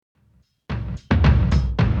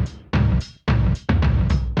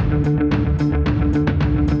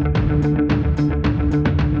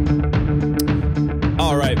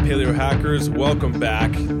Hackers, welcome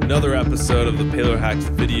back. Another episode of the Paleo Hacks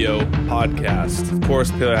video podcast. Of course,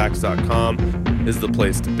 paleohacks.com is the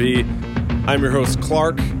place to be. I'm your host,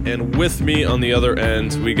 Clark, and with me on the other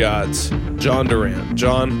end, we got John Durant.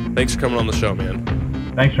 John, thanks for coming on the show, man.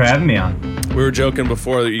 Thanks for having me on. We were joking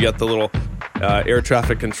before that you got the little air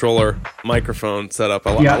traffic controller microphone set up.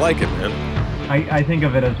 I like it, man. I think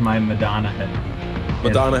of it as my Madonna headpiece.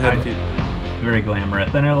 Madonna headpiece. It's very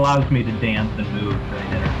glamorous, and it allows me to dance and move during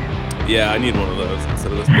interviews. Yeah, I need one of those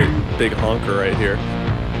instead of this big honker right here.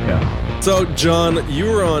 Yeah. So, John, you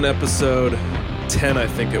were on episode 10, I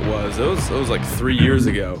think it was. It was like 3 years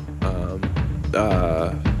ago.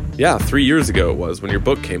 3 years ago it was when your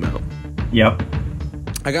book came out. Yep.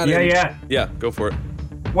 I got it. Yeah, go for it.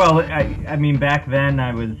 Well, I mean, back then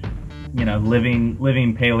I was, living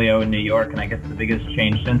paleo in New York, and I guess the biggest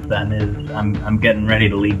change since then is I'm getting ready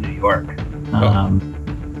to leave New York.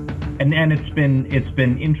 And it's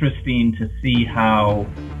been interesting to see how,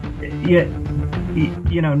 New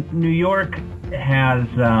York has,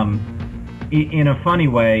 in a funny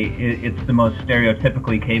way, it's the most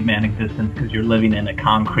stereotypically caveman existence because you're living in a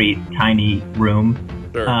concrete, tiny room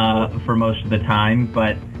for most of the time.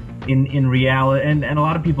 But in reality, and a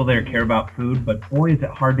lot of people there care about food, but boy, is it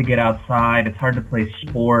hard to get outside. It's hard to play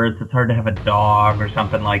sports. It's hard to have a dog or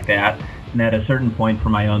something like that. And at a certain point, for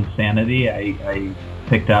my own sanity, I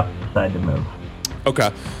picked up and decided to move. Okay.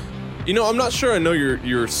 I'm not sure I know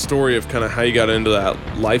your story of kind of how you got into that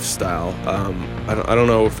lifestyle. I don't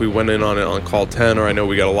know if we went in on it on call 10, or I know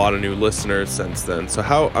we got a lot of new listeners since then. So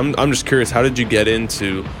I'm just curious, how did you get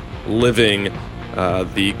into living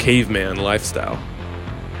the caveman lifestyle?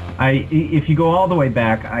 If you go all the way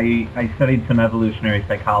back, I studied some evolutionary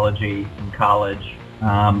psychology in college.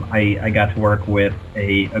 I got to work with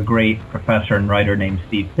a great professor and writer named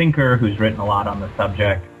Steve Pinker, who's written a lot on the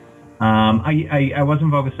subject. I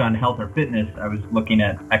wasn't focused on health or fitness. I was looking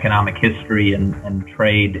at economic history and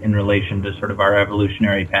trade in relation to sort of our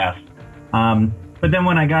evolutionary past. But then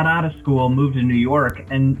when I got out of school, moved to New York,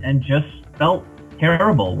 and just felt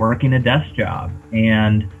terrible working a desk job,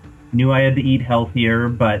 and knew I had to eat healthier,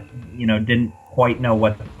 but didn't quite know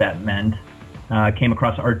what that meant. Came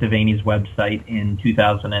across Art Devaney's website in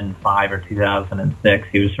 2005 or 2006.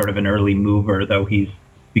 He was sort of an early mover, though he's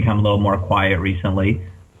become a little more quiet recently.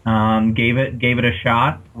 Gave it a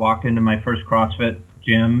shot. Walked into my first CrossFit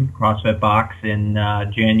box in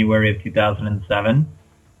January of 2007.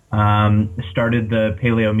 Started the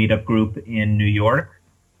Paleo Meetup group in New York.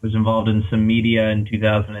 Was involved in some media in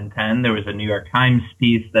 2010. There was a New York Times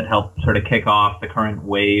piece that helped sort of kick off the current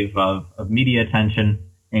wave of media attention,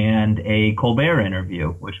 and a Colbert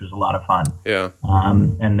interview, which was a lot of fun. Yeah.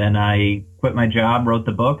 And then I quit my job, wrote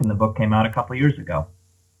the book, and the book came out a couple of years ago.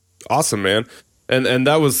 Awesome, man. And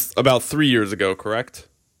that was about 3 years ago, correct?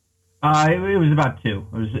 It was about 2.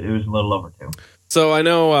 It was a little over 2. So I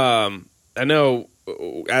know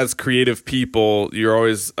as creative people, you're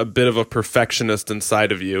always a bit of a perfectionist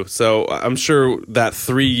inside of you. So I'm sure that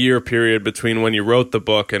 3-year period between when you wrote the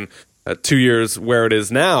book and 2 years where it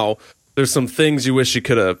is now, there's some things you wish you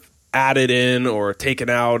could have added in or taken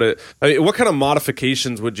out. What kind of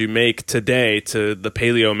modifications would you make today to the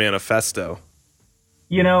Paleo Manifesto?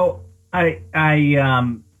 I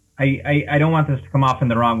don't want this to come off in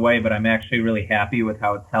the wrong way, but I'm actually really happy with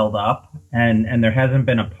how it's held up. And there hasn't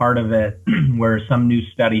been a part of it where some new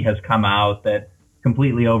study has come out that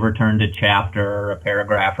completely overturned a chapter or a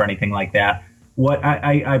paragraph or anything like that. What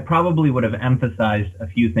I probably would have emphasized a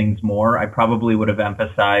few things more. I probably would have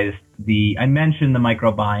emphasized I mentioned the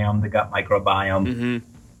microbiome, the gut microbiome. Mm-hmm.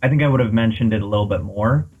 I think I would have mentioned it a little bit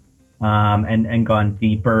more. And gone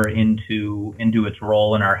deeper into its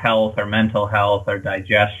role in our health, our mental health, our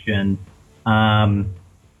digestion, but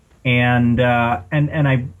other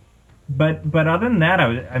than that,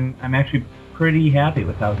 I'm actually pretty happy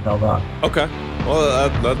with how it's held up. Okay, well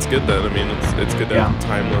that's good then. I mean, it's good to have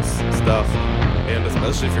timeless stuff, and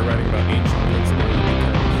especially if you're writing about ancient principles.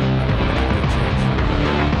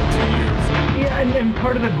 And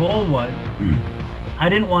part of the goal was. I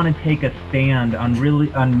didn't want to take a stand on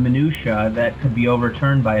minutia that could be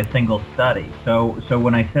overturned by a single study. So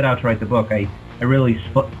when I set out to write the book, I really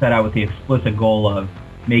set out with the explicit goal of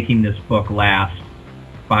making this book last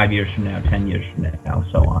 5 years from now, 10 years from now,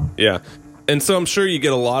 so on. Yeah. And so I'm sure you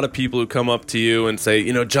get a lot of people who come up to you and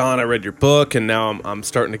say, John, I read your book, and now I'm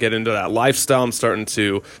starting to get into that lifestyle. I'm starting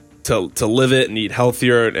to live it and eat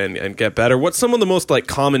healthier and get better. What's some of the most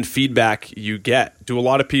common feedback you get? Do a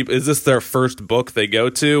lot of people, is this their first book they go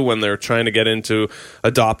to when they're trying to get into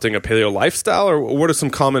adopting a paleo lifestyle, or what are some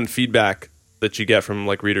common feedback that you get from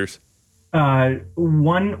readers?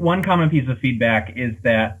 One common piece of feedback is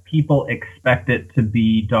that people expect it to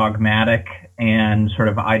be dogmatic and sort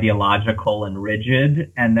of ideological and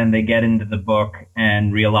rigid, and then they get into the book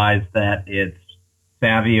and realize that it's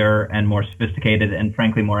savvier and more sophisticated and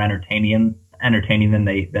frankly more entertaining than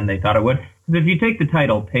they thought it would. Because if you take the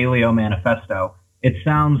title Paleo Manifesto, it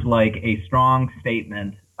sounds like a strong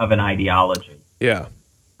statement of an ideology. Yeah.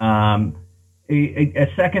 A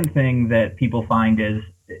second thing that people find is,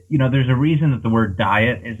 there's a reason that the word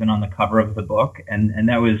diet isn't on the cover of the book, and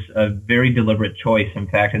that was a very deliberate choice. In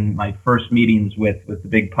fact, in my first meetings with the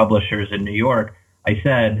big publishers in New York, I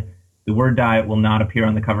said the word diet will not appear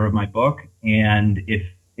on the cover of my book, and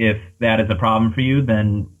if that is a problem for you,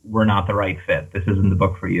 then we're not the right fit. This isn't the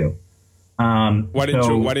book for you. Why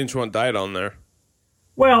didn't you want diet on there?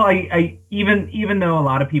 Well, I even though a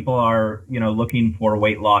lot of people are looking for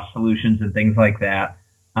weight loss solutions and things like that,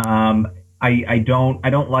 I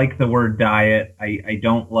don't like the word diet. I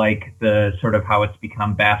don't like the sort of how it's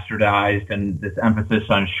become bastardized and this emphasis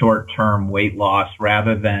on short-term weight loss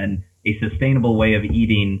rather than a sustainable way of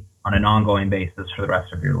eating on an ongoing basis for the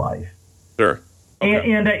rest of your life. Sure.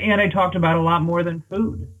 Okay. And I talked about a lot more than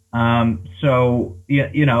food. So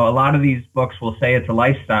a lot of these books will say it's a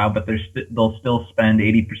lifestyle, but they'll still spend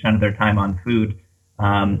 80% of their time on food.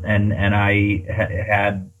 And I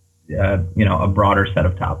had a broader set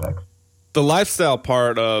of topics. The lifestyle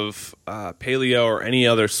part of paleo or any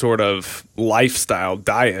other sort of lifestyle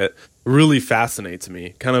diet really fascinates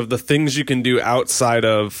me. Kind of the things you can do outside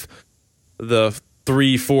of the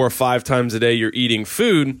 3, 4, 5 times a day you're eating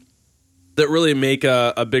food that really make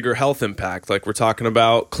a bigger health impact. Like we're talking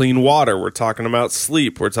about clean water, we're talking about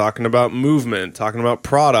sleep, we're talking about movement, talking about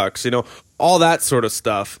products, all that sort of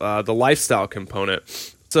stuff, the lifestyle component.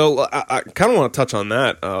 So I kind of want to touch on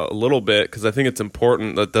that a little bit because I think it's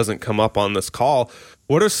important that doesn't come up on this call.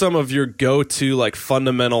 What are some of your go-to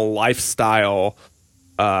fundamental lifestyle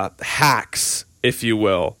hacks, if you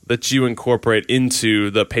will, that you incorporate into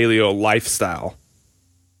the paleo lifestyle?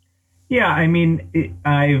 Yeah, I mean,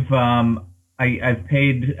 I've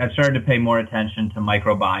started to pay more attention to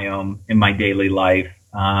microbiome in my daily life.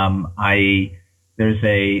 There's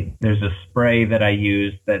a spray that I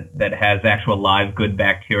use that has actual live good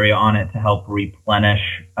bacteria on it to help replenish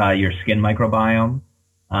your skin microbiome.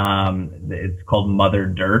 It's called Mother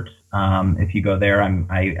Dirt. If you go there,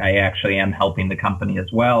 I actually am helping the company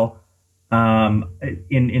as well.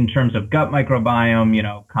 In terms of gut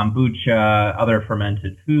microbiome, kombucha, other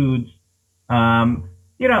fermented foods.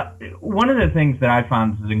 One of the things that I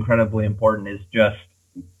found is incredibly important is just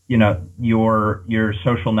your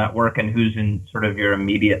social network and who's in sort of your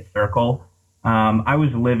immediate circle. I was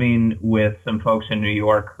living with some folks in New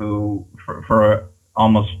York who, for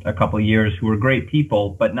almost a couple of years, who were great people,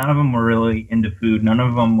 but none of them were really into food. None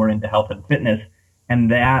of them were into health and fitness.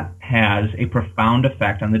 And that has a profound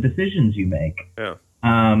effect on the decisions you make. Yeah.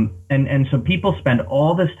 And so people spend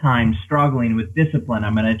all this time struggling with discipline.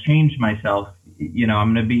 I'm going to change myself.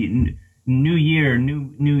 I'm going to be new year,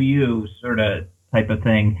 new you sort of type of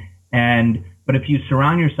thing. But if you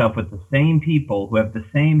surround yourself with the same people who have the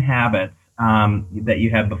same habits that you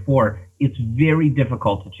had before, it's very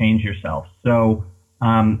difficult to change yourself. So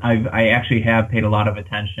I actually have paid a lot of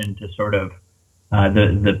attention to sort of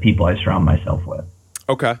the people I surround myself with.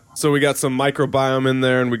 Okay, so we got some microbiome in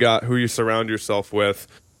there, and we got who you surround yourself with.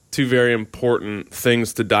 Two very important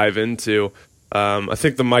things to dive into. I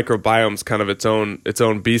think the microbiome's kind of its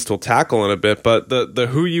own beast we'll tackle in a bit, but the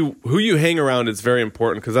who you hang around is very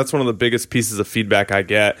important because that's one of the biggest pieces of feedback I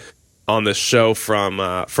get on this show from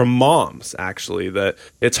moms, actually, that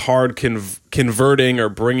it's hard converting or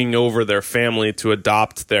bringing over their family to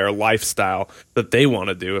adopt their lifestyle that they want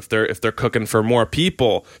to do. If they're cooking for more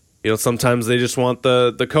people, sometimes they just want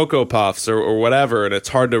the Cocoa Puffs or whatever, and it's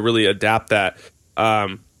hard to really adapt that.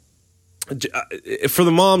 For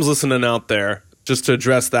the moms listening out there, just to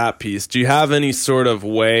address that piece, do you have any sort of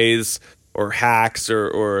ways or hacks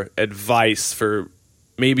or advice for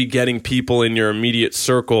maybe getting people in your immediate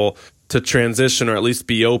circle to transition or at least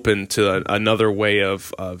be open to another way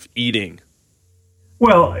of eating?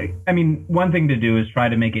 Well, I mean, one thing to do is try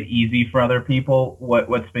to make it easy for other people.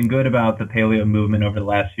 What's been good about the paleo movement over the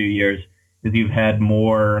last few years is you've had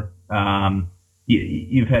more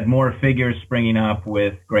figures springing up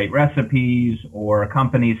with great recipes, or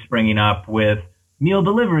companies springing up with meal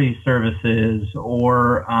delivery services,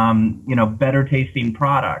 or better tasting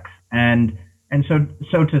products, and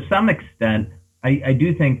so to some extent, I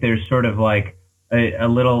do think there's sort of like a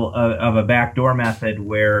little of a backdoor method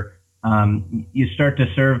where you start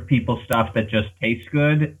to serve people stuff that just tastes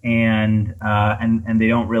good, and they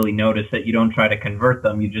don't really notice that. You don't try to convert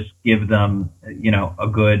them. You just give them, a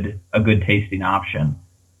good tasting option.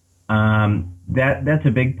 That's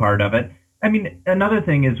a big part of it. I mean, another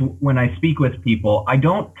thing is when I speak with people, I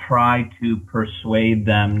don't try to persuade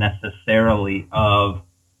them necessarily of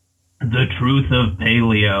the truth of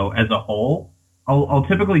paleo as a whole. I'll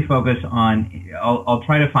typically focus on, I'll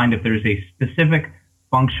try to find if there's a specific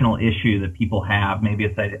functional issue that people have. Maybe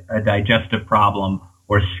it's a digestive problem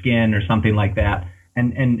or skin or something like that,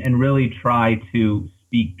 and really try to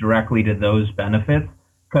speak directly to those benefits.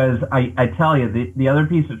 Because I tell you, the other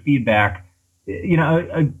piece of feedback,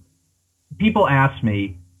 people ask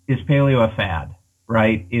me, is paleo a fad,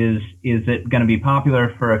 right? Is it going to be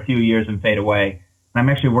popular for a few years and fade away? And I'm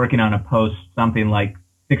actually working on a post, something like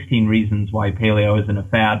 16 reasons why paleo isn't a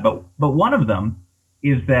fad. But one of them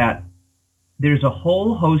is that there's a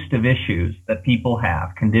whole host of issues that people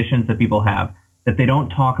have, conditions that people have, that they don't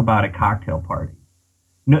talk about at cocktail parties.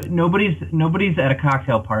 Nobody's at a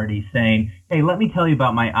cocktail party saying, "Hey, let me tell you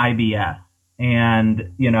about my IBS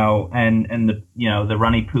and the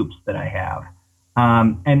runny poops that I have."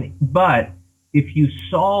 But if you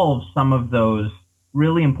solve some of those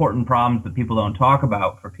really important problems that people don't talk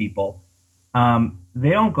about for people,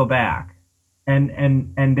 they don't go back,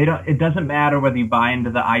 and they don't. It doesn't matter whether you buy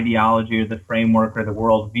into the ideology or the framework or the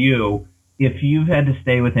worldview. If you've had to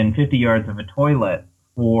stay within 50 yards of a toilet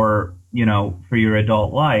for your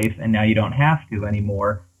adult life, and now you don't have to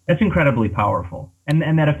anymore, that's incredibly powerful.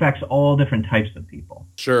 And that affects all different types of people.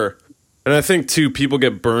 Sure. And I think, too, people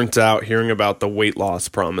get burnt out hearing about the weight loss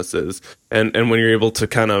promises. And when you're able to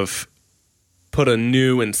kind of put a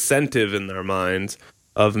new incentive in their minds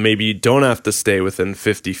of maybe you don't have to stay within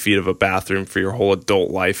 50 feet of a bathroom for your whole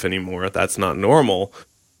adult life anymore, that's not normal.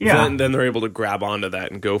 Yeah. Then they're able to grab onto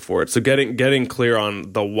that and go for it. So getting clear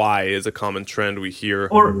on the why is a common trend we hear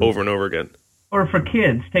over and over again. Or for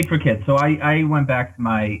kids, for kids. So I went back to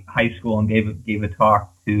my high school and gave a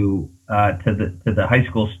talk to the high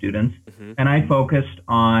school students, and I focused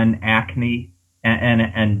on acne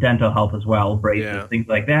and dental health as well, braces, things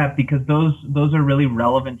like that, because those are really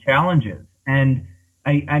relevant challenges. And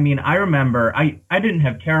I mean, I remember I didn't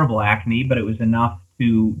have terrible acne, but it was enough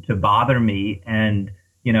to bother me and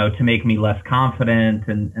to make me less confident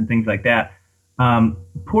and things like that.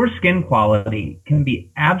 Poor skin quality can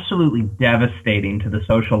be absolutely devastating to the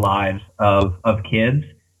social lives of kids.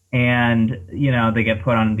 And, they get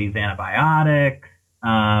put on these antibiotics,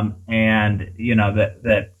 and,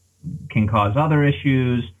 that can cause other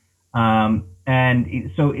issues.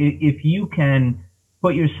 And so if you can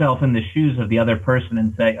put yourself in the shoes of the other person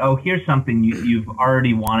and say, oh, here's something you've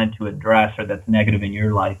already wanted to address or that's negative in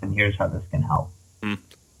your life, and here's how this can help.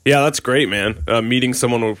 Yeah, that's great, man. Meeting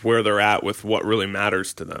someone with where they're at with what really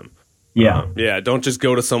matters to them. Yeah. Don't just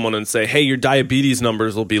go to someone and say, hey, your diabetes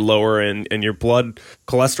numbers will be lower and your blood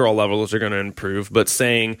cholesterol levels are going to improve. But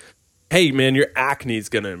saying, hey, man, your acne is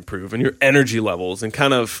going to improve and your energy levels, and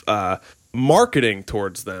kind of marketing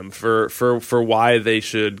towards them for why they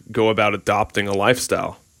should go about adopting a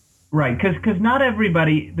lifestyle. Right, because not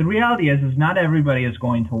everybody, the reality is not everybody is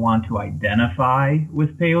going to want to identify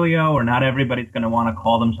with paleo, or not everybody's going to want to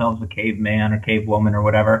call themselves a caveman or cavewoman or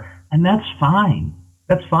whatever, and that's fine.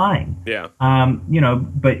 That's fine. Yeah.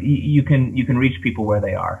 But you can reach people where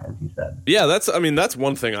they are, as you said. Yeah, that's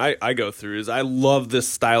one thing I go through is I love this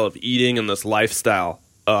style of eating and this lifestyle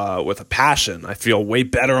with a passion. I feel way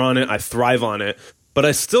better on it. I thrive on it, but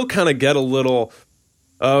I still kind of get a little,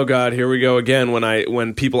 oh God, here we go again.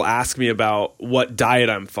 When people ask me about what diet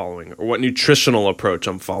I'm following or what nutritional approach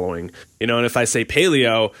I'm following, and if I say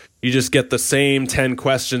paleo, you just get the same 10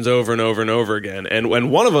 questions over and over and over again. And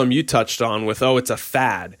when one of them you touched on with, oh, it's a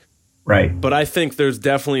fad. Right. But I think there's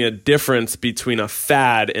definitely a difference between a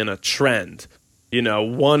fad and a trend.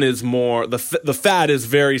 One is more, the fad is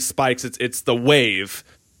very spikes. It's the wave.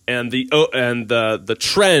 And the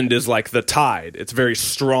trend is like the tide. It's very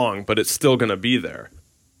strong, but it's still going to be there.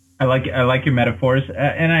 I like your metaphors,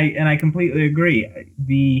 and I completely agree.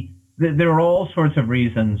 There are all sorts of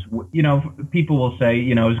reasons. People will say,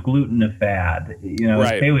 is gluten a fad? Is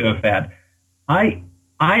paleo a fad? I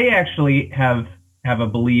actually have a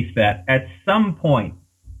belief that at some point,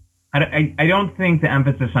 I don't think the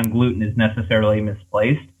emphasis on gluten is necessarily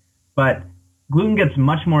misplaced, but gluten gets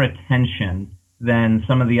much more attention than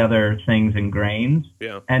some of the other things in grains.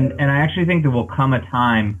 Yeah. And I actually think there will come a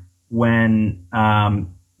time when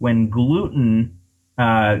gluten,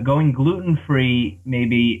 going gluten-free may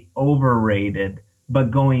be overrated, but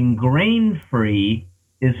going grain-free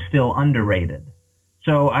is still underrated.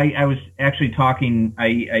 So I was actually talking,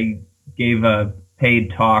 I gave a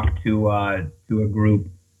paid talk to a group,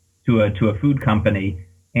 to a food company,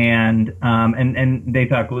 and they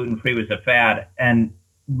thought gluten-free was a fad. And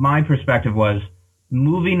my perspective was,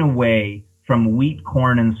 moving away from wheat,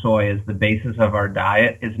 corn, and soy as the basis of our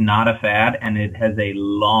diet is not a fad, and it has a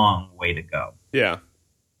long way to go. Yeah.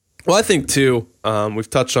 Well, I think too, we've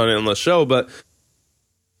touched on it on the show, but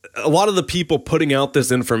a lot of the people putting out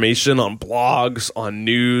this information on blogs, on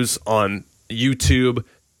news, on YouTube,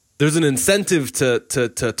 there's an incentive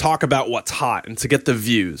to talk about what's hot and to get the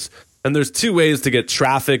views. And there's two ways to get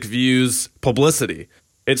traffic, views, publicity.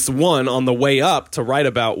 It's one, on the way up, to write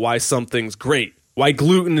about why something's great, why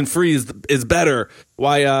gluten and free is better,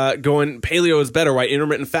 why going paleo is better, why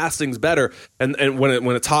intermittent fasting is better, and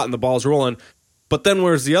when it's hot and the ball's rolling. But then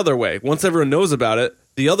where's the other way? Once everyone knows about it,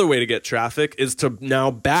 the other way to get traffic is to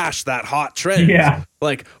now bash that hot trend. Yeah.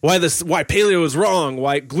 Like why paleo is wrong,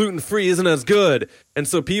 why gluten-free isn't as good. And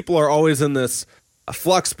so people are always in this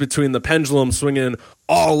flux between the pendulum swinging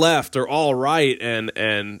all left or all right,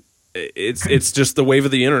 and it's just the wave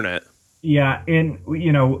of the internet. Yeah, and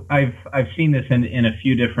I've seen this in a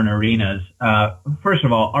few different arenas. First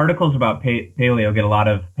of all, articles about paleo get a lot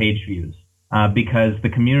of page views because the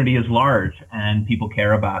community is large and people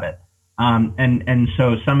care about it. And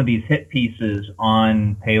so some of these hit pieces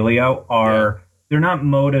on paleo they're not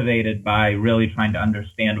motivated by really trying to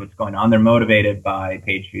understand what's going on. They're motivated by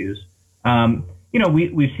page views.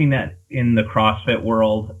 We've seen that in the CrossFit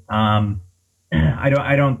world. I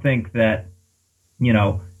don't think that,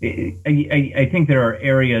 I think there are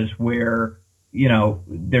areas where,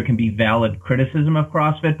 there can be valid criticism of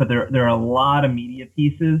CrossFit, but there are a lot of media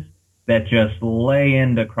pieces that just lay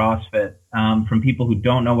into CrossFit from people who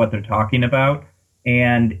don't know what they're talking about.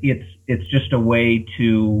 And it's just a way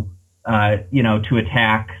to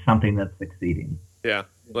attack something that's succeeding. Yeah.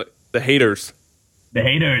 Look, the haters. The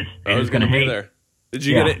haters. I was going to hate there. Did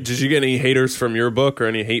you get any haters from your book or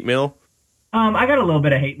any hate mail? I got a little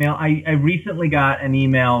bit of hate mail. I recently got an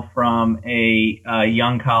email from a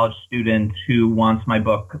young college student who wants my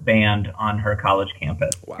book banned on her college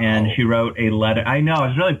campus. Wow. And she wrote a letter. I know. I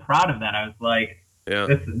was really proud of that. I was like,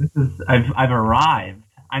 this is I've arrived.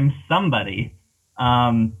 I'm somebody.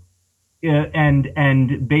 And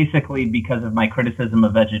basically because of my criticism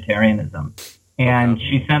of vegetarianism. And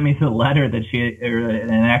she sent me the letter an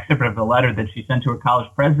excerpt of the letter that she sent to her college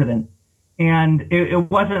president. And it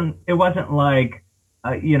wasn't like,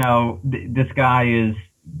 this guy is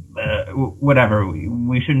whatever.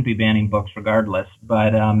 We shouldn't be banning books regardless.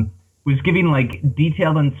 But was giving like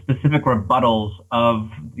detailed and specific rebuttals of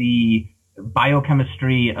the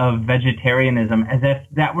biochemistry of vegetarianism as if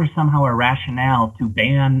that were somehow a rationale to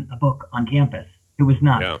ban a book on campus. It was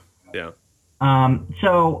not. Yeah.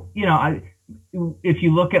 So, if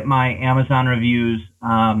you look at my Amazon reviews,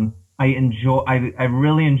 I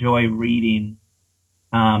really enjoy reading.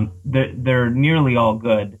 They're nearly all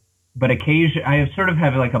good, but occasionally I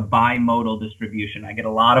have like a bimodal distribution. I get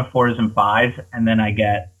a lot of 4s and 5s, and then I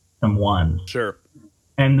get some 1s. Sure.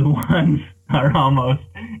 And the 1s are almost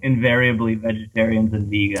invariably vegetarians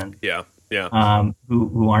and vegans. Yeah.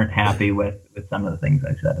 Who aren't happy with some of the things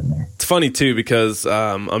I said in there. It's funny too because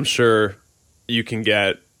I'm sure you can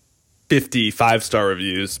get 50 5-star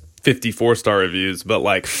reviews, 50 4-star reviews, but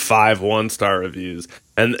like 5 1-star reviews.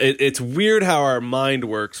 And it's weird how our mind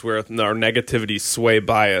works, where our negativity sway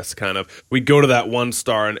bias kind of. We go to that 1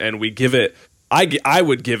 star and we give it. I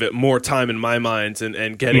would give it more time in my mind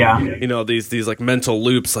and getting these like mental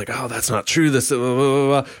loops like, oh, that's not true, this blah, blah,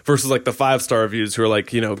 blah, versus like the 5-star reviews who are like,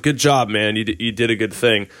 good job, man, you did a good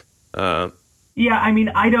thing. Yeah, I mean,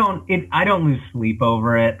 I don't lose sleep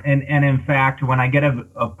over it, and in fact, when I get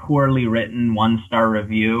a poorly written 1-star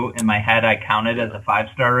review, in my head I count it as a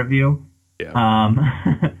 5-star review. Yeah.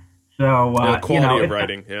 So quality of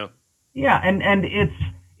writing. Yeah. Yeah, and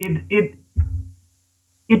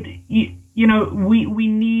we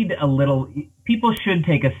need a little. People should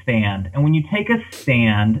take a stand, and when you take a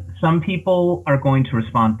stand, some people are going to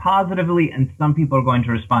respond positively, and some people are going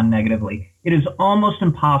to respond negatively. It is almost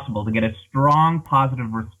impossible to get a strong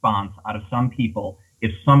positive response out of some people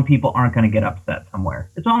if some people aren't going to get upset somewhere.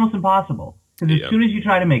 It's almost impossible. Because as soon as you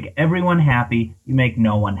try to make everyone happy, you make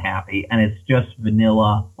no one happy, and it's just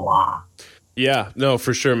vanilla blah. Yeah, no,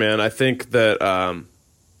 for sure, man. I think that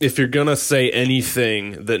if you're going to say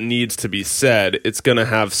anything that needs to be said, it's going to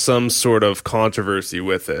have some sort of controversy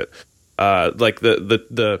with it. Like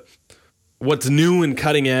the what's new and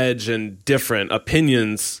cutting edge and different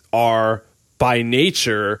opinions are by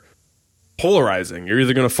nature polarizing. You're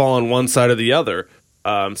either going to fall on one side or the other.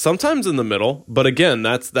 Sometimes in the middle, but again,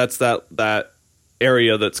 that's that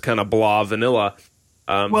area that's kind of blah vanilla.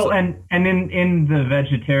 Well, and in the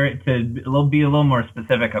vegetarian, to be a little more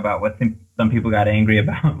specific about what some people got angry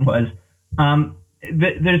about was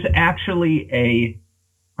there's actually a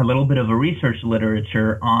little bit of a research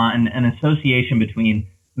literature on an association between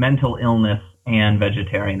mental illness and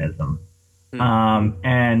vegetarianism.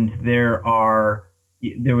 And there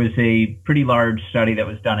was a pretty large study that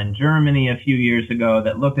was done in Germany a few years ago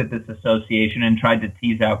that looked at this association and tried to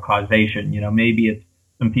tease out causation. Maybe it's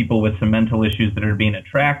some people with some mental issues that are being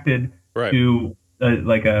attracted to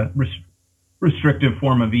like a restrictive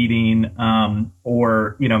form of eating,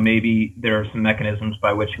 or maybe there are some mechanisms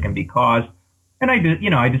by which it can be caused. And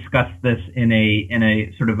I discussed this in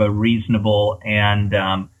a sort of a reasonable and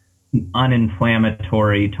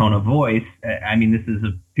uninflammatory tone of voice. I mean, this is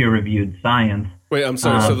a peer-reviewed science. Wait, I'm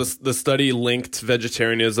sorry. So the study linked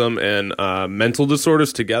vegetarianism and mental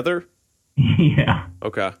disorders together? Yeah.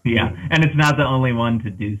 Okay. Yeah, and it's not the only one to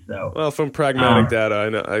do so. Well, from pragmatic data, I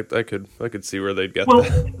know I could see where they'd get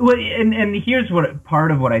that. Well, and here's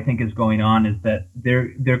part of what I think is going on is that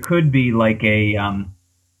there could be like like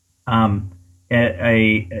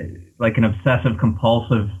an obsessive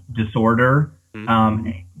compulsive disorder,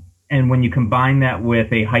 and when you combine that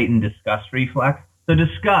with a heightened disgust reflex. So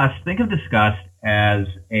think of disgust as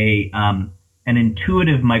an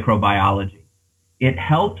intuitive microbiology. It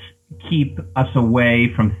helps keep us away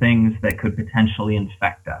from things that could potentially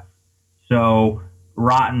infect us. So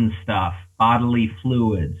rotten stuff, bodily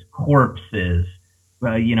fluids, corpses,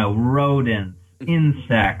 rodents,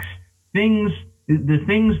 insects, the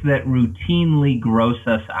things that routinely gross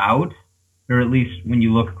us out, or at least when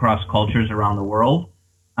you look across cultures around the world,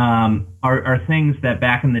 are things that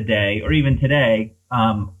back in the day, or even today,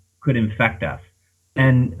 could infect us.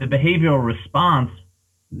 And the behavioral response,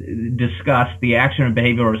 the action of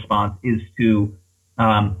behavioral response is to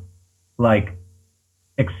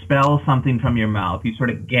expel something from your mouth. You sort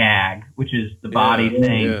of gag, which is the body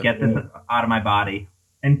saying, get this out of my body.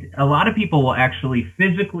 And a lot of people will actually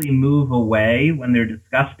physically move away when they're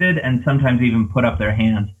disgusted, and sometimes even put up their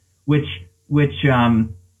hands, which is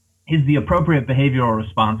the appropriate behavioral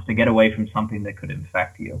response to get away from something that could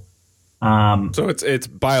infect you. So it's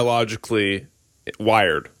biologically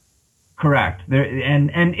wired. Correct.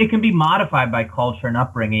 And it can be modified by culture and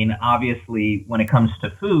upbringing. Obviously, when it comes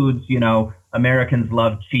to foods, Americans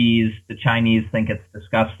love cheese. The Chinese think it's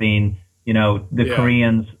disgusting. The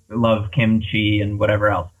Koreans love kimchi and whatever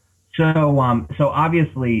else. So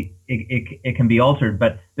obviously it can be altered,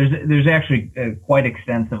 but there's actually quite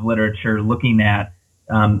extensive literature looking at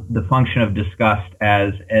the function of disgust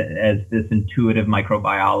as this intuitive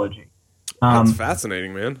microbiology. That's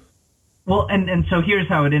fascinating, man. Well, and so here's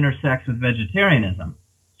how it intersects with vegetarianism.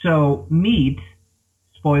 So meat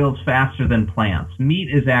spoils faster than plants.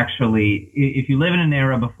 Meat is actually, if you live in an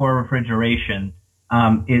era before refrigeration,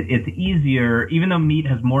 it's easier, even though meat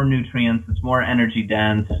has more nutrients, it's more energy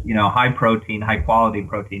dense, high protein, high quality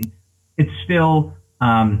protein, it's still,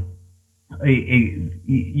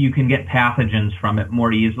 you can get pathogens from it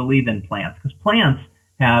more easily than plants, because plants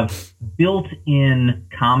have built-in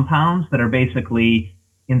compounds that are basically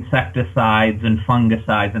insecticides and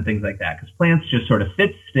fungicides and things like that, because plants just sort of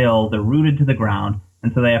sit still, they're rooted to the ground,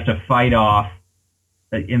 and so they have to fight off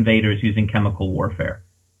invaders using chemical warfare.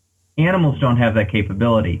 Animals don't have that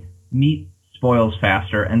capability. Meat spoils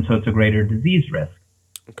faster, and so it's a greater disease risk.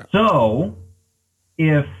 Okay. So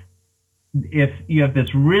if you have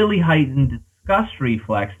this really heightened disgust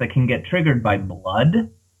reflex that can get triggered by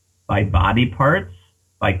blood, by body parts,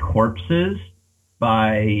 by corpses,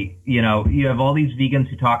 by, you have all these vegans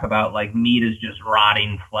who talk about like meat is just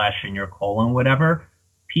rotting flesh in your colon, whatever.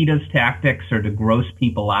 PETA's tactics are to gross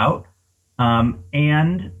people out. So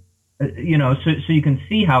you can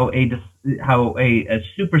see how a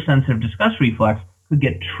super sensitive disgust reflex could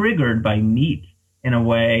get triggered by meat in a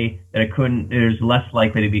way that there's less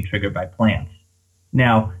likely to be triggered by plants.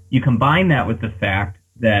 Now, you combine that with the fact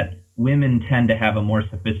that women tend to have a more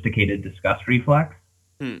sophisticated disgust reflex.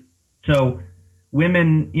 So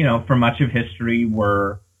women, for much of history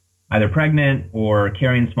were either pregnant or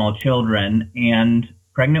carrying small children, and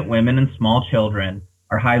pregnant women and small children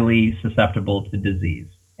are highly susceptible to disease.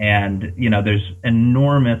 And, there's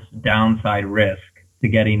enormous downside risk to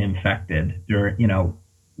getting infected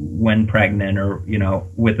when pregnant or,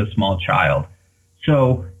 with a small child.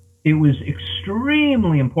 So it was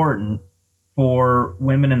extremely important for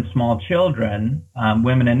women and small children,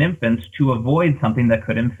 women and infants, to avoid something that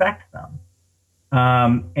could infect them.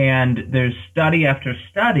 And there's study after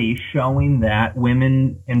study showing that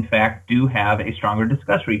women, in fact, do have a stronger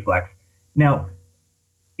disgust reflex. Now,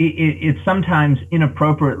 it's sometimes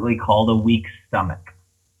inappropriately called a weak stomach.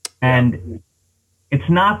 And It's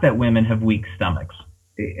not that women have weak stomachs.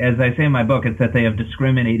 As I say in my book, it's that they have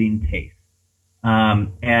discriminating taste.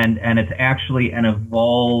 And it's actually an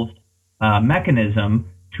evolved mechanism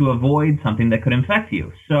to avoid something that could infect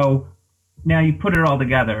you. So now you put it all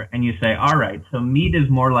together and you say, all right, so meat is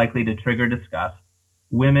more likely to trigger disgust.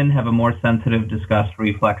 Women have a more sensitive disgust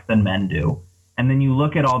reflex than men do. And then you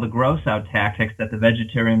look at all the gross out tactics that the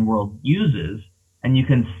vegetarian world uses, and you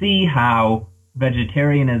can see how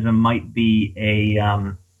vegetarianism might be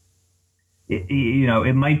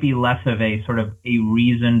it might be less of a sort of a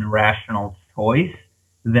reasoned, rational choice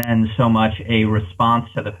than so much a response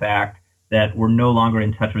to the fact that we're no longer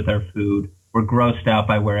in touch with our food, we're grossed out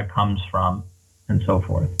by where it comes from, and so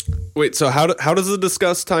forth. Wait, so how does the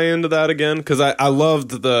disgust tie into that again? Because I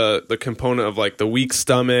loved the component of like the weak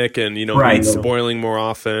stomach and Right. meat spoiling more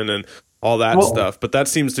often and all that stuff. But that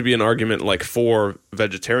seems to be an argument like for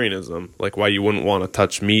vegetarianism, like why you wouldn't want to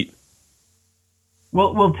touch meat.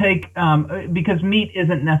 We'll take because meat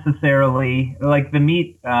isn't necessarily like the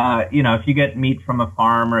meat. If you get meat from a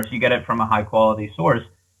farm or if you get it from a high quality source,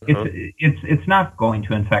 it's not going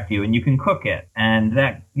to infect you, and you can cook it, and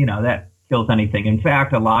that kills anything. In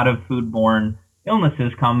fact, a lot of foodborne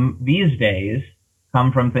illnesses these days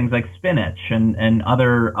come from things like spinach and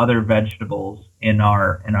other vegetables in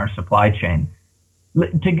our supply chain.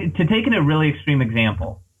 To take a really extreme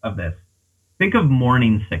example of this, think of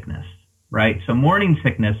morning sickness. Right? So morning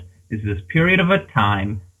sickness is this period of a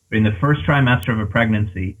time during the first trimester of a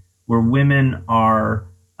pregnancy where women are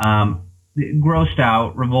grossed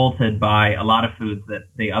out, revolted by a lot of foods that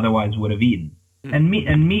they otherwise would have eaten. And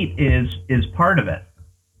meat is part of it.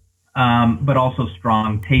 But also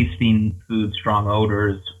strong tasting foods, strong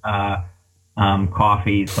odors,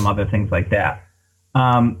 coffee, some other things like that.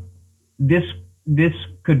 This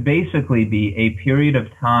could basically be a period of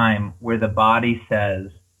time where the body says,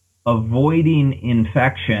 avoiding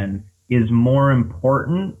infection is more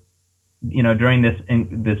important, during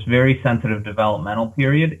this very sensitive developmental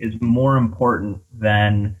period is more important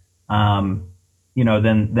than the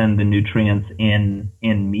nutrients in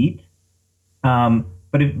meat.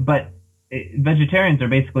 But vegetarians are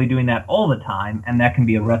basically doing that all the time, and that can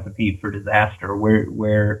be a recipe for disaster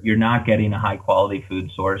where you're not getting a high quality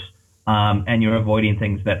food source, and you're avoiding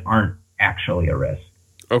things that aren't actually a risk.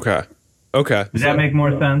 Okay. Does that make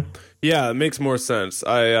more sense? Yeah, it makes more sense.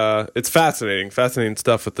 It's fascinating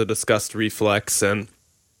stuff with the disgust reflex and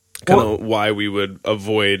kind of why we would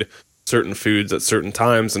avoid certain foods at certain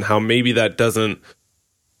times and how maybe that doesn't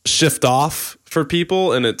shift off for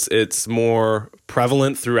people and it's more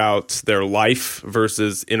prevalent throughout their life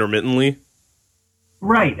versus intermittently.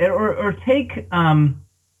 Right. Or take a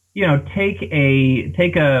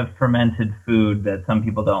fermented food that some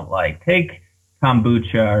people don't like. Take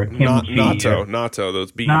kombucha or kimchi. Natto,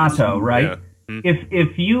 those beans. Natto, right? Yeah.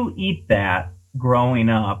 If you eat that growing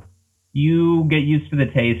up, you get used to the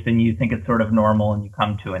taste and you think it's sort of normal and you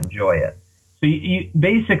come to enjoy it. So you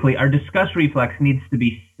basically, our disgust reflex needs to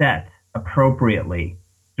be set appropriately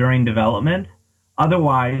during development.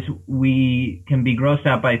 Otherwise, we can be grossed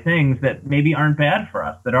out by things that maybe aren't bad for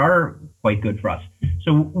us, that are quite good for us.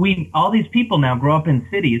 So all these people now grow up in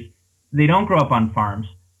cities. They don't grow up on farms.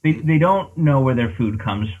 They don't know where their food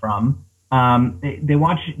comes from. They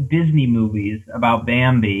watch Disney movies about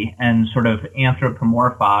Bambi and sort of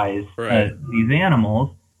anthropomorphize these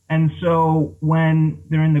animals. And so when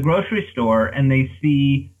they're in the grocery store and they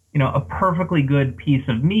see, a perfectly good piece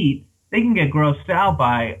of meat, they can get grossed out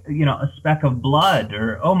by, a speck of blood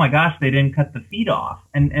or, oh my gosh, they didn't cut the feet off.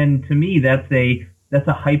 And to me, that's a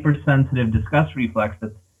hypersensitive disgust reflex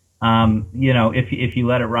that's, if you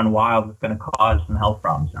let it run wild, it's going to cause some health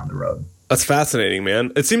problems down the road. That's fascinating,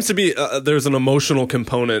 man. It seems to be there's an emotional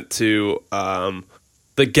component to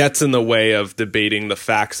that gets in the way of debating the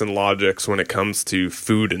facts and logics when it comes to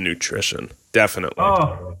food and nutrition. Definitely.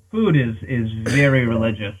 Oh, food is very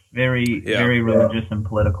religious, very religious and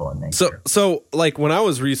political in nature. So like when I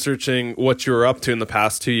was researching what you were up to in the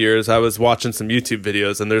past 2 years, I was watching some YouTube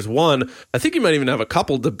videos, and there's one, I think you might even have a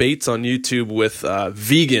couple debates on YouTube with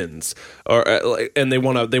vegans, and they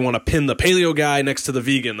want to pin the paleo guy next to the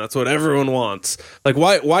vegan. That's what everyone wants. Like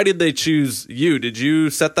why did they choose you? Did you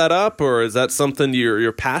set that up, or is that something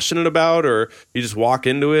you're passionate about, or you just walk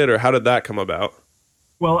into it, or how did that come about?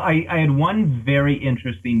 Well, I had one very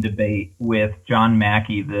interesting debate with John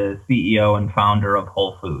Mackey, the CEO and founder of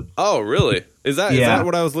Whole Foods. Oh, really? Is that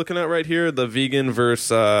what I was looking at right here? The vegan versus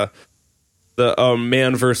the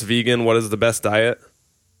man versus vegan. What is the best diet?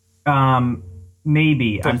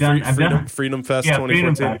 Maybe From I've done. Freedom Fest Yeah,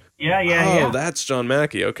 Freedom 2014. Fest. Yeah, yeah, Oh, yeah. that's John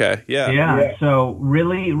Mackey. Okay, yeah. Yeah, so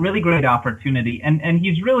really, really great opportunity, and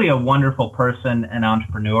he's really a wonderful person and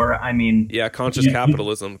entrepreneur. I mean, Yeah, Conscious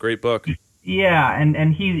Capitalism, great book. yeah,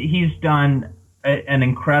 and he's done an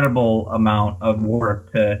incredible amount of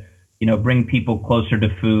work to, bring people closer to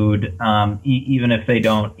food, even if they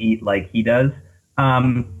don't eat like he does.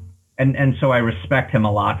 And so I respect him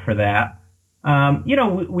a lot for that.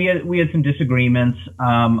 We had some disagreements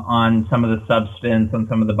on some of the substance, on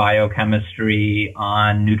some of the biochemistry,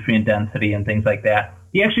 on nutrient density and things like that.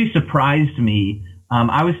 He actually surprised me.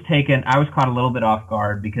 I was caught a little bit off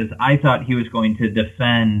guard because I thought he was going to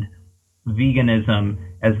defend veganism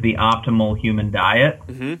as the optimal human diet,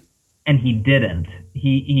 and he didn't.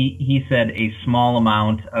 He said a small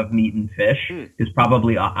amount of meat and fish is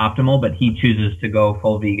probably optimal, but he chooses to go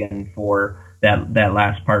full vegan for that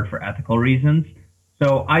last part for ethical reasons.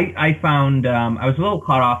 So I found I was a little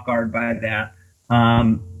caught off guard by that,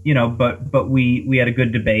 but we had a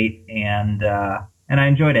good debate and I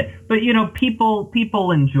enjoyed it. But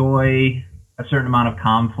people enjoy a certain amount of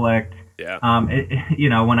conflict. Yeah.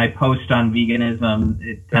 When I post on veganism,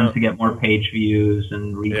 it tends to get more page views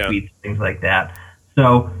and retweets, things like that.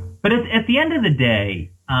 So, but at the end of the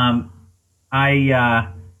day, at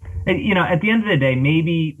the end of the day,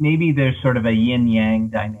 maybe there's sort of a yin yang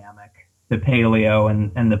dynamic to paleo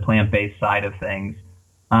and the plant-based side of things,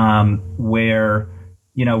 where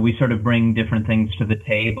we sort of bring different things to the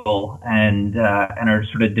table and are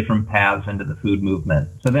sort of different paths into the food movement.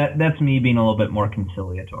 So that's me being a little bit more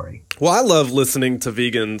conciliatory. Well, I love listening to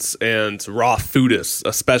vegans and raw foodists,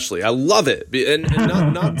 especially. I love it, and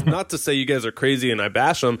not to say you guys are crazy and I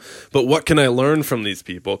bash them, but what can I learn from these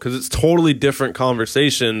people? Because it's totally different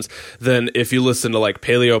conversations than if you listen to like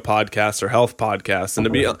paleo podcasts or health podcasts. And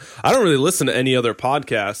I don't really listen to any other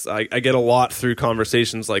podcasts. I get a lot through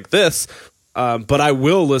conversations like this. But I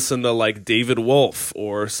will listen to like David Wolf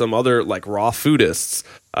or some other like raw foodists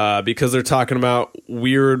because they're talking about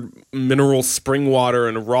weird mineral spring water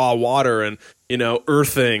and raw water and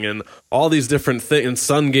earthing and all these different things and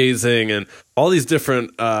sun gazing and all these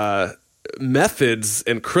different methods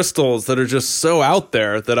and crystals that are just so out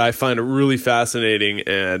there that I find it really fascinating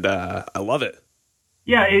and I love it.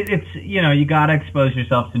 Yeah, it's you got to expose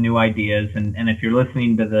yourself to new ideas and if you're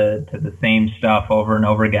listening to the same stuff over and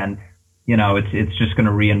over again, it's just going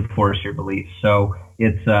to reinforce your beliefs. So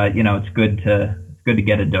it's it's good to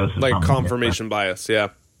get a dose of like confirmation bias. Yeah.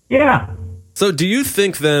 Yeah. So do you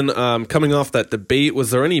think then, coming off that debate,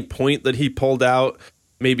 was there any point that he pulled out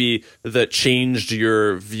maybe that changed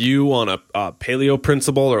your view on a paleo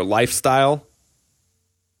principle or lifestyle?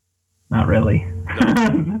 Not really.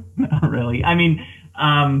 No. Not really. I mean,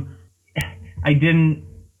 I didn't.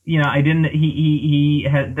 He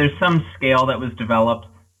had. There's some scale that was developed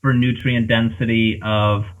for nutrient density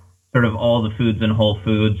of sort of all the foods in Whole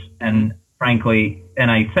Foods. And frankly, and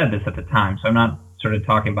I said this at the time, so I'm not sort of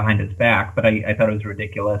talking behind his back, but I thought it was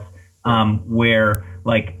ridiculous, where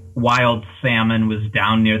like wild salmon was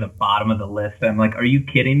down near the bottom of the list. I'm like, are you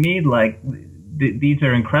kidding me? Like these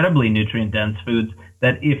are incredibly nutrient dense foods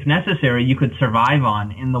that if necessary, you could survive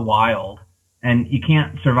on in the wild, and you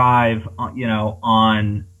can't survive,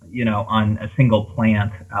 on a single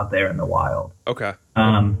plant out there in the wild. Okay.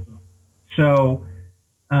 I'm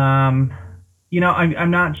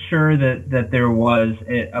not sure that there was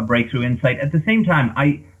a breakthrough insight. At the same time,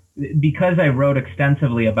 because I wrote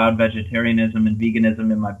extensively about vegetarianism and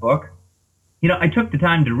veganism in my book, I took the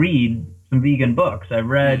time to read some vegan books. I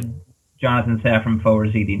read Jonathan Safran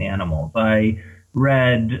Foer's Eating Animals. I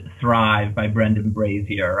read Thrive by Brendan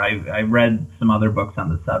Brazier. I read some other books on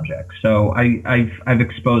the subject. So I've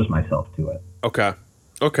exposed myself to it.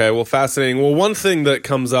 Okay, well, fascinating. Well, one thing that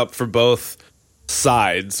comes up for both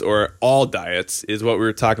sides or all diets is what we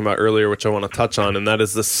were talking about earlier, which I want to touch on, and that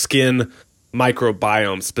is the skin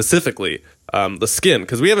microbiome, specifically the skin,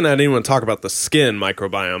 because we haven't had anyone talk about the skin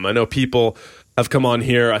microbiome. I know people have come on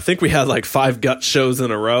here. I think we had like 5 gut shows in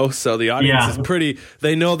a row, so the audience is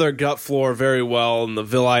they know their gut flora very well, and the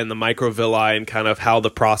villi and the microvilli and kind of how the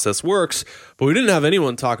process works, but we didn't have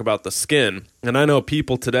anyone talk about the skin. And I know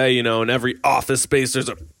people today, in every office space there's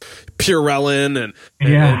a Purellin and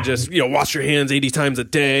just, wash your hands 80 times a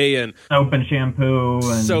day and soap and shampoo.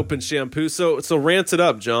 So rant it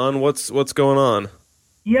up, John. What's going on?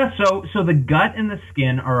 Yeah, so the gut and the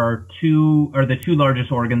skin are the two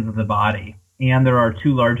largest organs of the body. And there are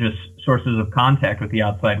 2 largest sources of contact with the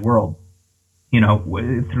outside world,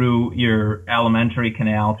 through your alimentary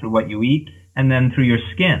canal, through what you eat, and then through your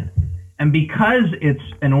skin. And because it's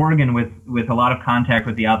an organ with a lot of contact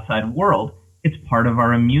with the outside world, it's part of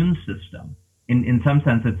our immune system. in some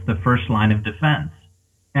sense, it's the first line of defense.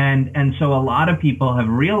 And so a lot of people have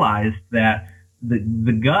realized that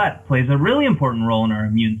the gut plays a really important role in our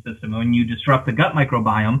immune system. When you disrupt the gut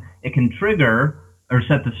microbiome, it can trigger or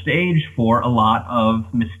set the stage for a lot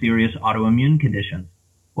of mysterious autoimmune conditions.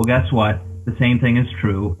 Well, guess what? The same thing is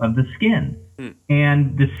true of the skin.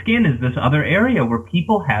 And the skin is this other area where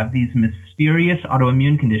people have these mysterious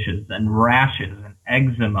autoimmune conditions and rashes and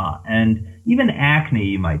eczema and even acne,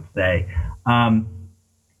 you might say.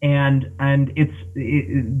 And it's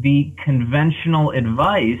the conventional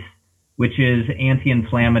advice, which is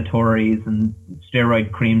anti-inflammatories and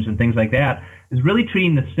steroid creams and things like that, is really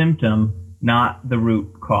treating the symptom, not the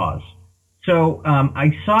root cause. So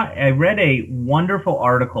I read a wonderful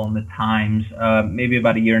article in the Times maybe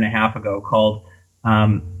about a year and a half ago called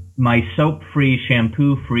 "My Soap-Free,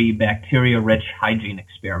 Shampoo-Free, Bacteria-Rich Hygiene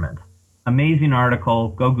Experiment." Amazing article.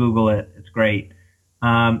 Go Google it. It's great.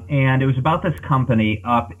 And it was about this company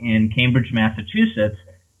up in Cambridge, Massachusetts,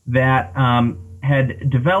 that had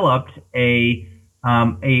developed a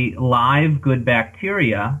live good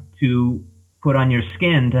bacteria to put on your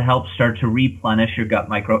skin to help start to replenish your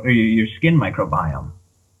your skin microbiome.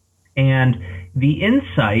 And the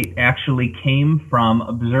insight actually came from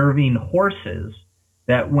observing horses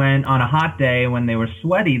that when on a hot day when they were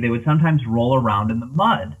sweaty, they would sometimes roll around in the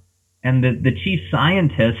mud. And the chief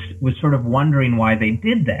scientist was sort of wondering why they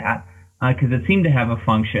did that, because it seemed to have a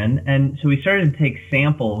function. And so he started to take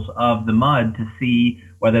samples of the mud to see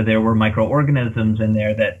whether there were microorganisms in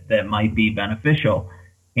there that might be beneficial.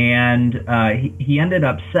 And he ended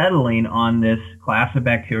up settling on this class of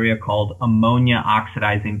bacteria called ammonia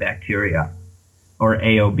oxidizing bacteria, or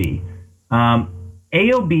AOB.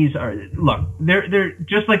 AOBs they're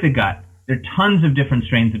just like the gut. There are tons of different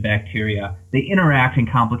strains of bacteria. They interact in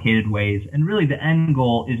complicated ways, and really the end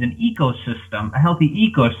goal is an ecosystem, a healthy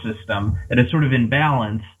ecosystem that is sort of in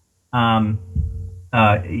balance, and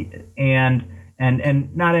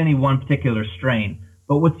not any one particular strain.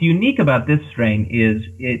 But what's unique about this strain is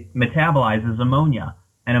it metabolizes ammonia,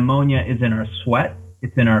 and ammonia is in our sweat,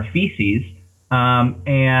 it's in our feces,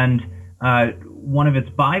 and one of its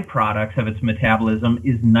byproducts of its metabolism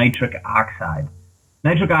is nitric oxide.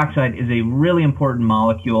 Nitric oxide is a really important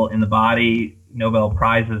molecule in the body. Nobel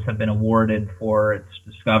Prizes have been awarded for its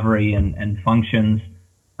discovery and functions.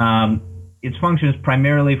 Its functions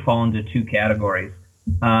primarily fall into two categories.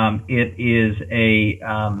 It is a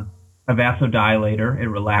vasodilator. It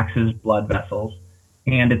relaxes blood vessels,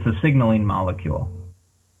 and it's a signaling molecule.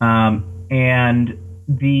 And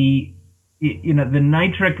the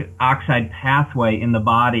nitric oxide pathway in the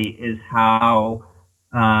body is how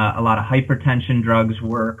a lot of hypertension drugs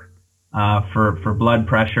work for blood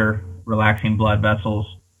pressure, relaxing blood vessels.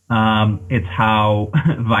 It's how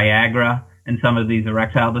Viagra and some of these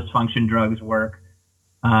erectile dysfunction drugs work.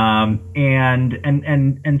 And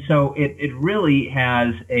so it really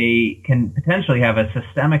can potentially have a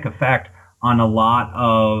systemic effect on a lot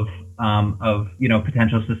of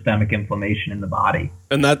potential systemic inflammation in the body.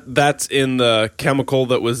 And that's in the chemical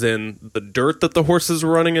that was in the dirt that the horses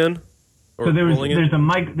were running in? So there's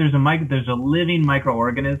a living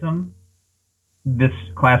microorganism, this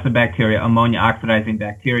class of bacteria, ammonia oxidizing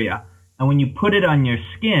bacteria. And when you put it on your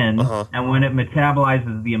skin, and when it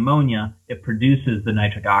metabolizes the ammonia, it produces the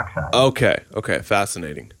nitric oxide. Okay,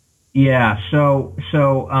 fascinating. Yeah, so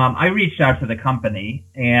I reached out to the company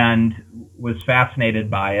and was fascinated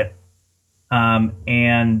by it,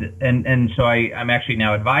 and so I'm actually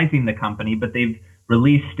now advising the company. But they've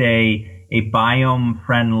released a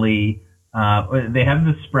biome-friendly. They have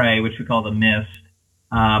the spray, which we call the mist,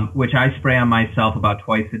 which I spray on myself about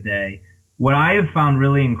twice a day. What I have found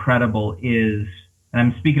really incredible is, and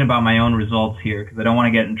I'm speaking about my own results here because I don't want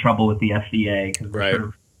to get in trouble with the FDA because we're sort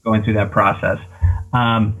of going through that process.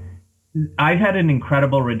 I've had an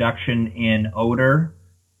incredible reduction in odor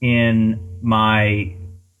in my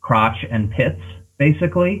crotch and pits,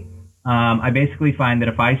 basically. I basically find that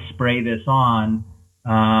if I spray this on,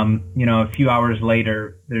 a few hours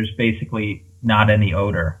later, there's basically not any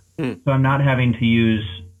odor. So I'm not having to use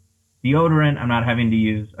deodorant. I'm not having to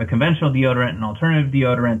use a conventional deodorant, an alternative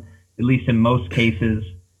deodorant, at least in most cases.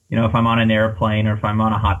 If I'm on an airplane or if I'm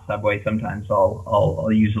on a hot subway, sometimes I'll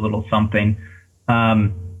use a little something. And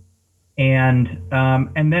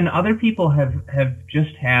then other people have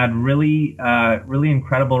just had really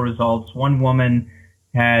incredible results. One woman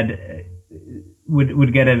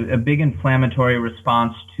would get a big inflammatory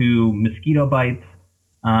response to mosquito bites,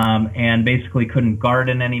 and basically couldn't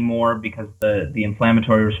garden anymore because the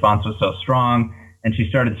inflammatory response was so strong. And she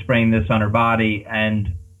started spraying this on her body,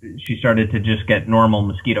 and she started to just get normal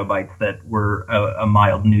mosquito bites that were a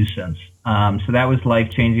mild nuisance. So that was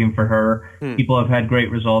life-changing for her. People have had great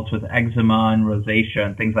results with eczema and rosacea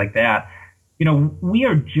and things like that. We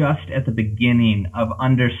are just at the beginning of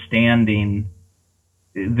understanding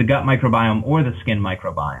the gut microbiome or the skin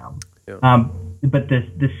microbiome. Yeah. But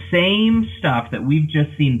the same stuff that we've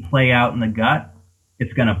just seen play out in the gut,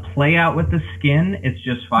 it's going to play out with the skin. It's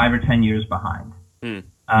just 5 or 10 years behind.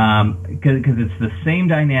 Because it's the same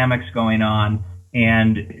dynamics going on.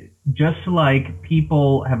 And just like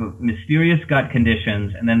people have mysterious gut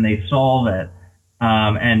conditions and then they solve it,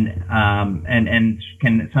 and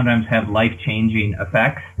can sometimes have life-changing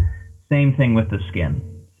effects, same thing with the skin.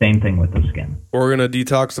 Organ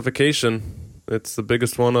detoxification. It's the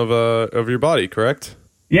biggest one of your body, correct?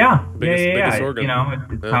 Yeah. Biggest organ.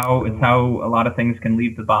 It's how a lot of things can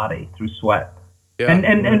leave the body through sweat. Yeah.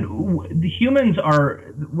 And the humans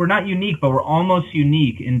we're not unique, but we're almost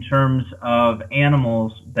unique in terms of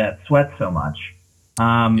animals that sweat so much.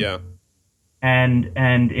 And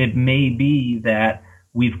it may be that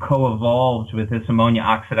we've co-evolved with this ammonia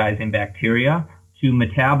oxidizing bacteria to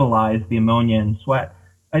metabolize the ammonia in sweat.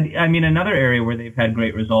 I mean, another area where they've had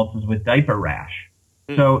great results is with diaper rash.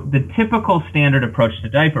 So the typical standard approach to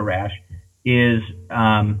diaper rash is,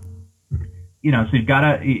 so you've got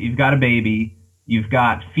a baby, you've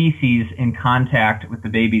got feces in contact with the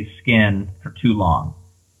baby's skin for too long.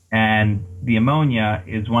 And the ammonia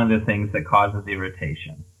is one of the things that causes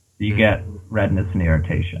irritation. So you get redness and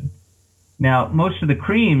irritation. Now, most of the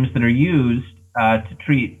creams that are used to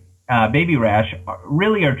treat baby rash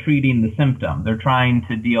really are treating the symptom. They're trying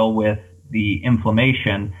to deal with the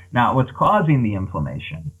inflammation, not what's causing the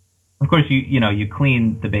inflammation. Of course, you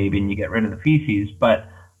clean the baby and you get rid of the feces, but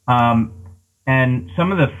and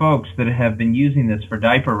some of the folks that have been using this for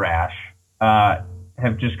diaper rash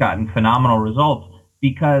have just gotten phenomenal results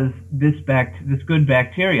because this good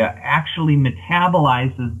bacteria actually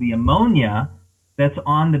metabolizes the ammonia that's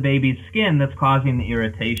on the baby's skin that's causing the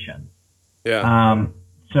irritation. Yeah.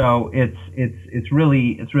 So it's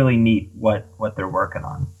really neat what they're working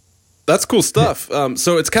on. That's cool stuff.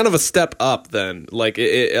 So it's kind of a step up then. Like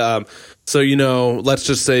let's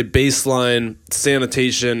just say baseline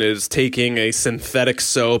sanitation is taking a synthetic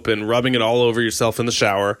soap and rubbing it all over yourself in the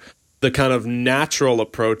shower. The kind of natural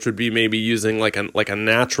approach would be maybe using like a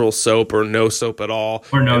natural soap or no soap at all.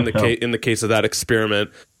 Or no soap. In the case of that experiment.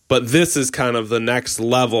 But this is kind of the next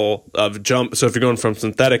level of jump. So if you're going from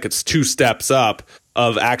synthetic, it's 2 steps up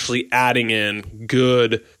of actually adding in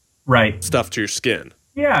good stuff to your skin.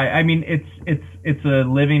 Yeah, I mean it's a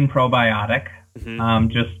living probiotic.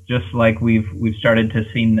 Just like we've started to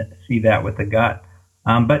see that with the gut.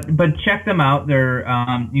 But check them out. They're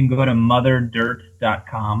you can go to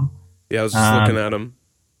motherdirt.com. Yeah, I was just looking at them.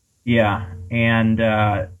 Yeah, and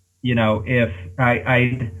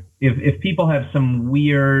if people have some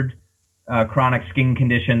weird chronic skin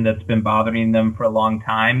condition that's been bothering them for a long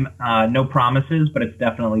time, no promises, but it's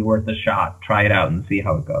definitely worth a shot. Try it out and see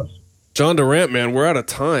how it goes. John Durant, man, we're out of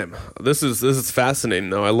time. This is fascinating,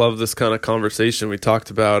 though. I love this kind of conversation. We talked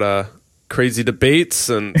about crazy debates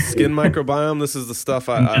and skin microbiome. This is the stuff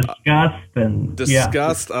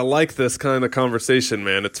disgust. Yeah. I like this kind of conversation,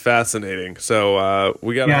 man. It's fascinating. So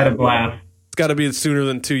we got a blast. It's got to be sooner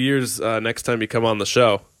than 2 years next time you come on the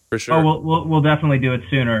show. For sure. Oh, we'll definitely do it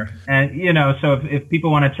sooner. And so if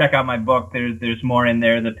people want to check out my book, there's more in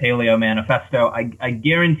there. The Paleo Manifesto. I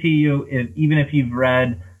guarantee you, even if you've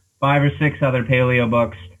read 5 or 6 other paleo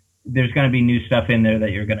books, there's going to be new stuff in there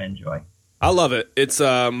that you're going to enjoy. I love it. It's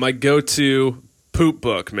my go-to poop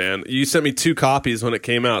book, man. You sent me 2 copies when it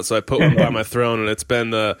came out, so I put one by my throne, and it's been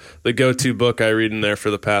the go-to book I read in there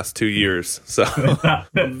for the past 2 years. So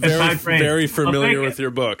I'm very familiar with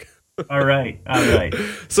your book. All right.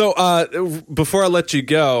 So before I let you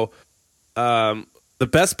go, the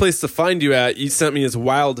best place to find you at, you sent me, is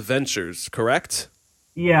Wild Ventures, correct?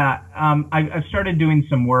 Yeah. I've started doing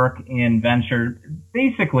some work in venture,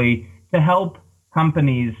 basically to help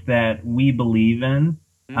companies that we believe in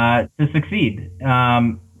to succeed.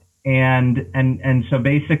 And so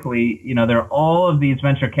basically, there are all of these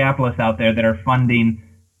venture capitalists out there that are funding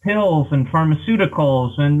pills and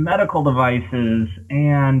pharmaceuticals and medical devices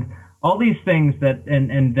and all these things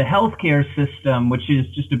and the healthcare system, which is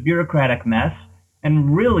just a bureaucratic mess.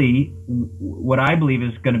 And really, what I believe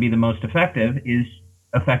is going to be the most effective is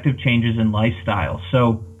effective changes in lifestyle.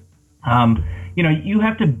 So, you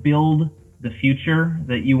have to build the future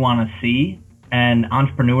that you want to see, and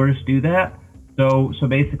entrepreneurs do that. So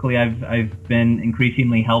basically, I've been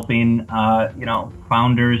increasingly helping,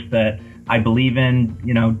 founders that I believe in,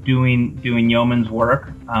 doing yeoman's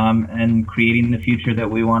work and creating the future that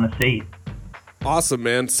we want to see. Awesome,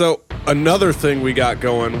 man. So another thing we got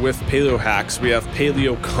going with Paleo Hacks, we have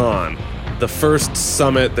PaleoCon, the first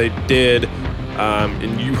summit they did,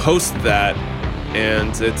 and you host that,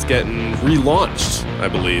 and it's getting relaunched, I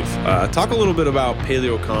believe. Talk a little bit about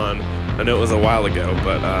PaleoCon. I know it was a while ago,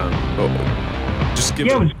 but just give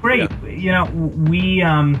it was great. Yeah.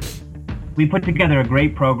 We put together a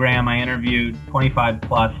great program. I interviewed 25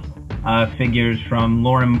 plus figures, from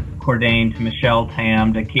Lauren Cordain to Michelle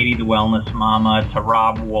Tam to Katie the Wellness Mama to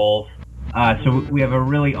Rob Wolf. So we have a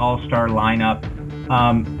really all-star lineup.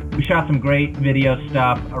 We shot some great video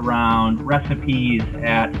stuff around recipes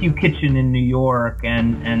at Hugh Kitchen in New York,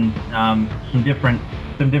 and some different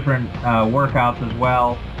workouts as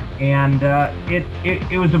well. And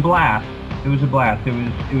it was a blast. It was a blast. It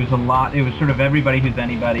was a lot. It was sort of everybody who's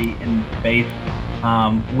anybody in space,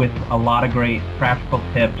 with a lot of great practical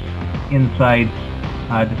tips, insights,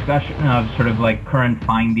 discussion of sort of like current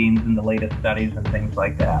findings in the latest studies and things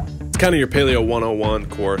like that. It's kind of your Paleo 101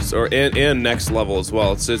 course, and next level as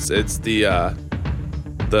well. It's the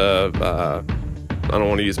I don't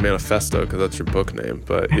want to use manifesto because that's your book name,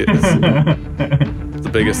 but it's the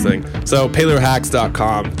biggest thing. So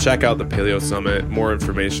paleohacks.com. Check out the Paleo Summit. More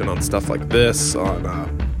information on stuff like this, on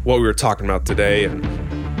what we were talking about today, and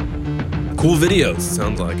cool videos.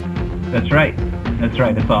 Sounds like. That's right.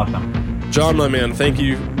 It's awesome. John, my man, thank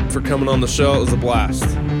you for coming on the show. It was a blast.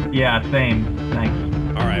 Yeah, same. Thanks.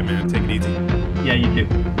 All right, man. Take it easy. Yeah, you too.